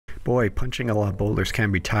Boy, punching a lot of boulders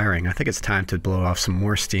can be tiring. I think it's time to blow off some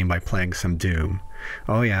more steam by playing some Doom.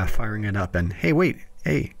 Oh yeah, firing it up and hey wait,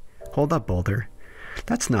 hey, hold up Boulder.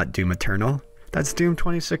 That's not Doom Eternal. That's Doom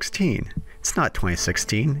 2016. It's not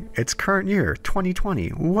 2016, it's current year, 2020.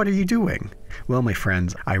 What are you doing? Well, my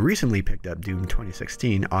friends, I recently picked up Doom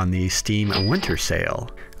 2016 on the Steam Winter Sale.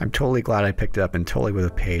 I'm totally glad I picked it up and totally would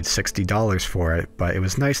have paid $60 for it, but it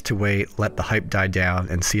was nice to wait, let the hype die down,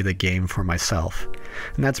 and see the game for myself.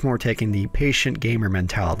 And that's more taking the patient gamer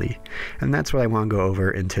mentality. And that's what I want to go over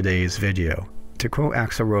in today's video. To quote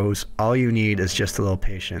Axl Rose, all you need is just a little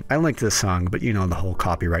patience. I like this song, but you know the whole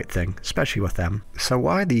copyright thing, especially with them. So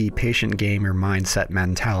why the patient gamer mindset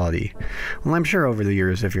mentality? Well, I'm sure over the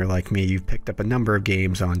years, if you're like me, you've picked up a number of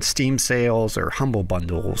games on Steam sales or Humble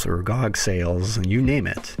Bundles or GOG sales, and you name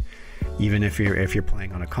it. Even if you're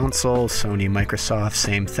playing on a console, Sony, Microsoft,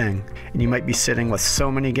 same thing. And you might be sitting with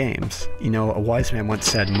so many games. You know, a wise man once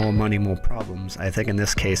said, more money, more problems. I think in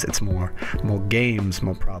this case it's more games,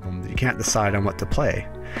 more problems. You can't decide on what to play.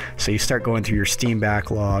 So you start going through your Steam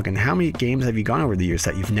backlog, and how many games have you gone over the years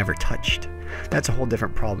that you've never touched? That's a whole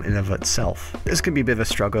different problem in and of itself. This can be a bit of a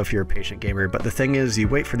struggle if you're a patient gamer, but the thing is, you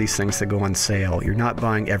wait for these things to go on sale. You're not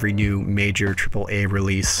buying every new major AAA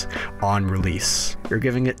release on release. You're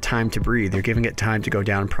giving it time to breathe. You're giving it time to go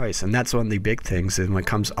down in price. And that's one of the big things is when it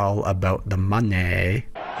comes all about the money.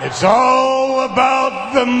 It's all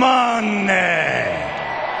about the money.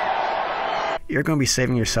 You're going to be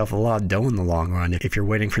saving yourself a lot of dough in the long run if you're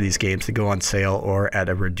waiting for these games to go on sale or at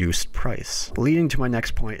a reduced price. Leading to my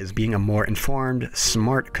next point is being a more informed,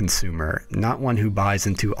 smart consumer, not one who buys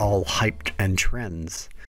into all hype and trends.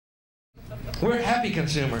 We're happy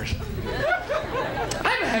consumers.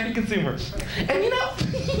 I'm a happy consumer. And you know,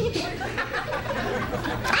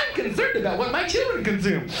 I'm concerned about what my children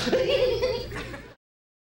consume.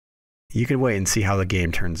 You can wait and see how the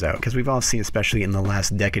game turns out, because we've all seen, especially in the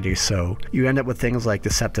last decade or so, you end up with things like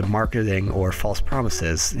deceptive marketing or false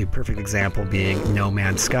promises, the perfect example being No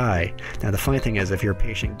Man's Sky. Now the funny thing is, if you're a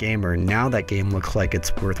patient gamer, now that game looks like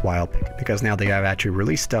it's worthwhile because now they have actually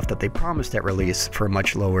released stuff that they promised at release for a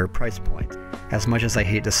much lower price point. As much as I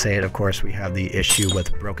hate to say it, of course, we have the issue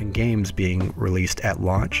with broken games being released at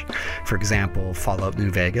launch. For example, Fallout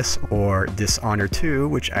New Vegas or Dishonored 2,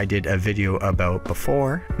 which I did a video about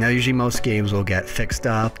before. Now usually most games will get fixed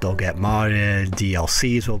up, they'll get modded,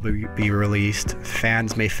 DLCs will be released,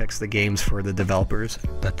 fans may fix the games for the developers,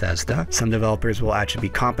 Bethesda. Some developers will actually be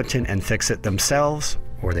competent and fix it themselves,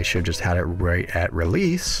 or they should have just had it right at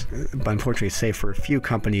release. But unfortunately, save for a few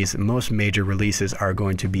companies, most major releases are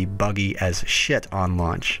going to be buggy as shit on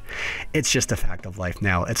launch. It's just a fact of life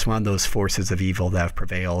now. It's one of those forces of evil that have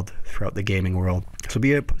prevailed throughout the gaming world. So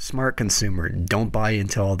be a smart consumer. Don't buy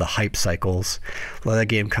into all the hype cycles. Let a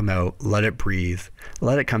game come out, let it breathe,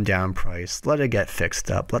 let it come down in price, let it get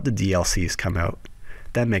fixed up, let the DLCs come out.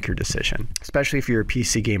 Then make your decision. Especially if you're a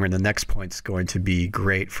PC gamer, the next point's going to be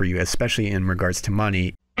great for you, especially in regards to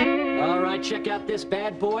money. Alright, check out this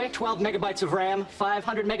bad boy. 12 megabytes of RAM,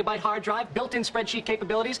 500 megabyte hard drive, built-in spreadsheet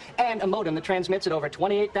capabilities, and a modem that transmits at over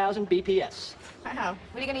 28,000 BPS. Wow.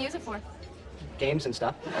 What are you going to use it for? Games and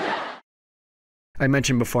stuff. I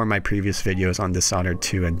mentioned before in my previous videos on Dishonored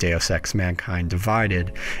 2 and Deus Ex Mankind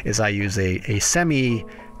Divided is I use a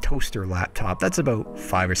semi-toaster laptop that's about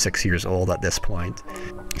 5 or 6 years old at this point.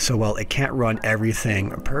 So while it can't run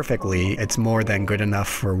everything perfectly, it's more than good enough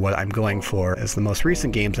for what I'm going for, as the most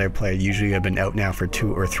recent games I've played usually have been out now for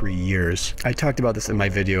 2 or 3 years. I talked about this in my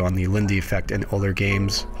video on the Lindy effect and older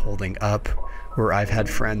games holding up, where I've had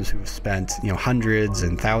friends who've spent, you know, hundreds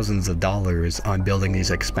and thousands of dollars on building these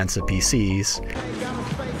expensive PCs.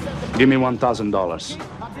 Give me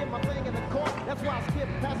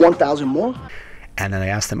 $1,000. 1,000 more? And then I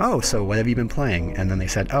asked them, oh, so what have you been playing? And then they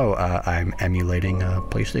said, oh, I'm emulating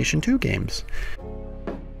PlayStation 2 games.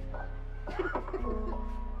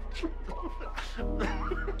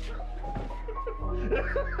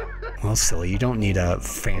 Well, silly, you don't need a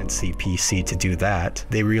fancy PC to do that.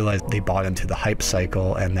 They realized they bought into the hype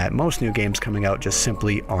cycle and that most new games coming out just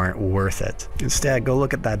simply aren't worth it. Instead, go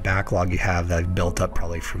look at that backlog you have that I've built up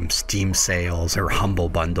probably from Steam sales or Humble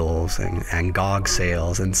Bundles and GOG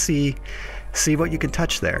sales and see what you can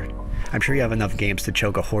touch there. I'm sure you have enough games to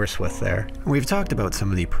choke a horse with there. We've talked about some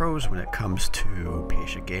of the pros when it comes to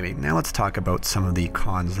patient gaming. Now let's talk about some of the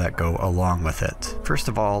cons that go along with it. First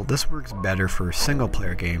of all, this works better for single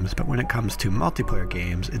player games, but when it comes to multiplayer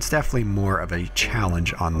games, it's definitely more of a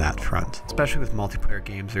challenge on that front. Especially with multiplayer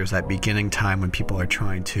games, there's that beginning time when people are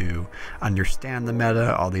trying to understand the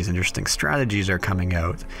meta, all these interesting strategies are coming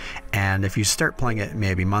out, and if you start playing it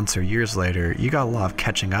maybe months or years later, you got a lot of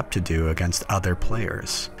catching up to do against other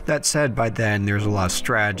players. That said, by then there's a lot of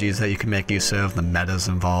strategies that you can make use of, the metas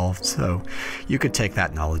involved, so you could take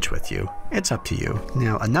that knowledge with you. It's up to you.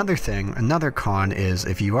 Now, another con is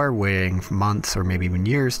if you are waiting for months or maybe even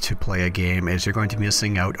years to play a game, is you're going to be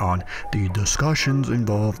missing out on the discussions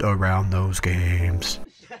involved around those games.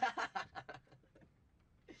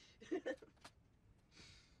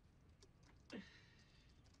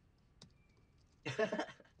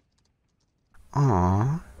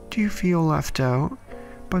 Aw, do you feel left out?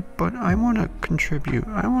 But I want to contribute.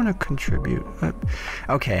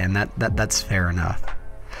 Okay, and that's fair enough.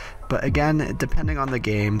 But again, depending on the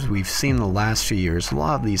games, we've seen the last few years, a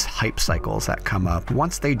lot of these hype cycles that come up.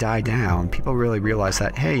 Once they die down, people really realize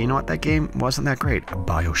that, hey, you know what, that game wasn't that great.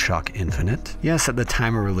 BioShock Infinite. Yes, at the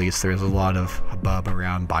time of release, there was a lot of hubbub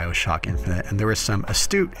around BioShock Infinite, and there were some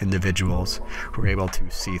astute individuals who were able to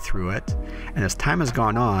see through it. And as time has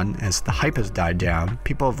gone on, as the hype has died down,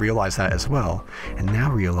 people have realized that as well, and now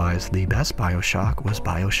realize the best BioShock was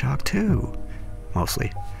BioShock 2. Mostly.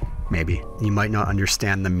 Maybe. You might not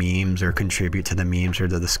understand the memes or contribute to the memes or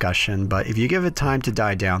the discussion, but if you give it time to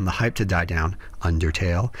die down, the hype to die down,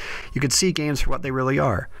 Undertale, you could see games for what they really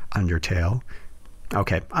are. Undertale.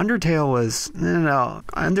 Okay, Undertale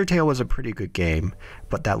was a pretty good game,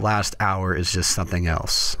 but that last hour is just something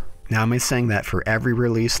else. Now, am I saying that for every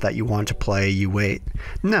release that you want to play, you wait?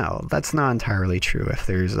 No, that's not entirely true. If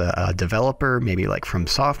there's a developer, maybe like From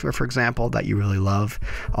Software, for example, that you really love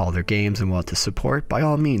all their games and want to support, by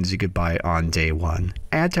all means, you could buy it on day one.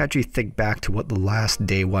 I had to actually think back to what the last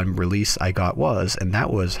day one release I got was, and that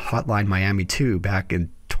was Hotline Miami 2 back in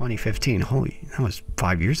 2015. Holy, that was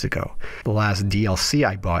 5 years ago. The last DLC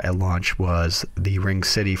I bought at launch was the Ring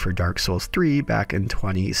City for Dark Souls 3 back in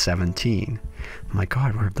 2017. My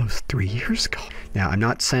god, where did those 3 years go? Now, I'm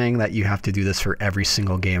not saying that you have to do this for every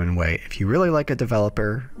single game and wait. If you really like a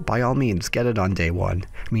developer, by all means, get it on day one.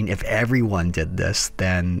 I mean, if everyone did this,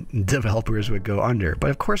 then developers would go under.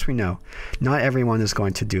 But of course we know, not everyone is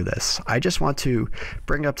going to do this. I just want to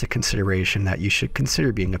bring up to consideration that you should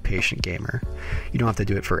consider being a patient gamer. You don't have to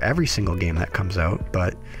do it for every single game that comes out,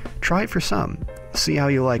 but try it for some. See how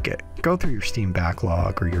you like it. Go through your Steam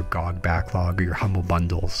backlog or your GOG backlog or your Humble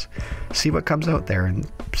Bundles. See what comes out there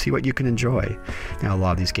and see what you can enjoy. Now, a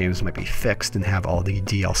lot of these games might be fixed and have all the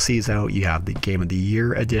DLCs out. You have the Game of the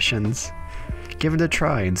Year editions. Give it a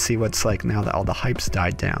try and see what's like now that all the hype's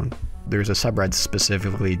died down. There's a subreddit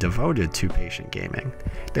specifically devoted to patient gaming.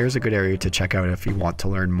 There's a good area to check out if you want to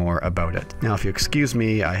learn more about it. Now, if you excuse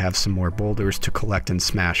me, I have some more boulders to collect and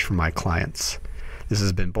smash for my clients. This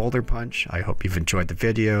has been Boulder Punch. I hope you've enjoyed the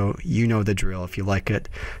video. You know the drill. If you like it,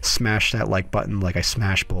 smash that like button like I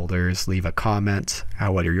smash boulders. Leave a comment.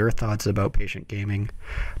 What are your thoughts about patient gaming?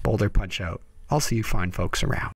 Boulder Punch out. I'll see you fine folks around.